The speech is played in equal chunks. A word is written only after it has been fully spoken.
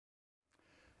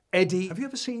Eddie, have you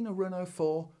ever seen a Renault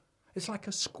 4? It's like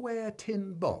a square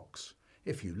tin box.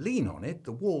 If you lean on it,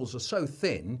 the walls are so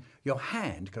thin, your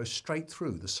hand goes straight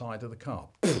through the side of the car.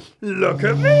 Look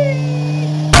at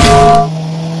me!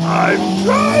 I'm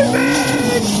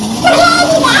driving!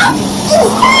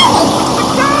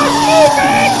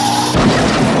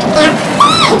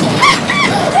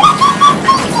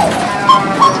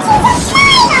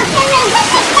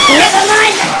 Never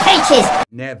mind the peaches!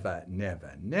 Never,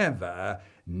 never, never,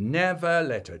 never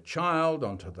let a child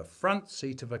onto the front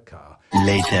seat of a car.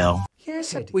 Later.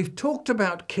 Yes, Eddie. We've talked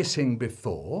about kissing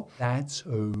before. That's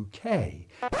okay.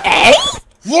 Eh?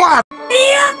 What?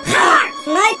 Dear God,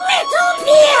 my little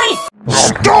dearest!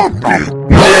 Stop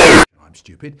it! I'm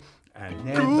stupid. And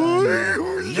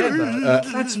never.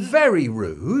 That's very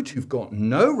rude. You've got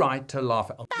no right to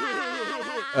laugh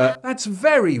at. That's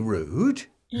very rude.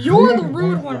 You're the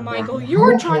rude one, Michael.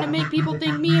 You're trying to make people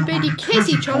think me and Betty kiss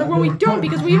each other when we don't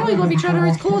because we only love each other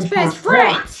as close best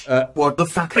friends. What the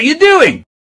fuck are you doing?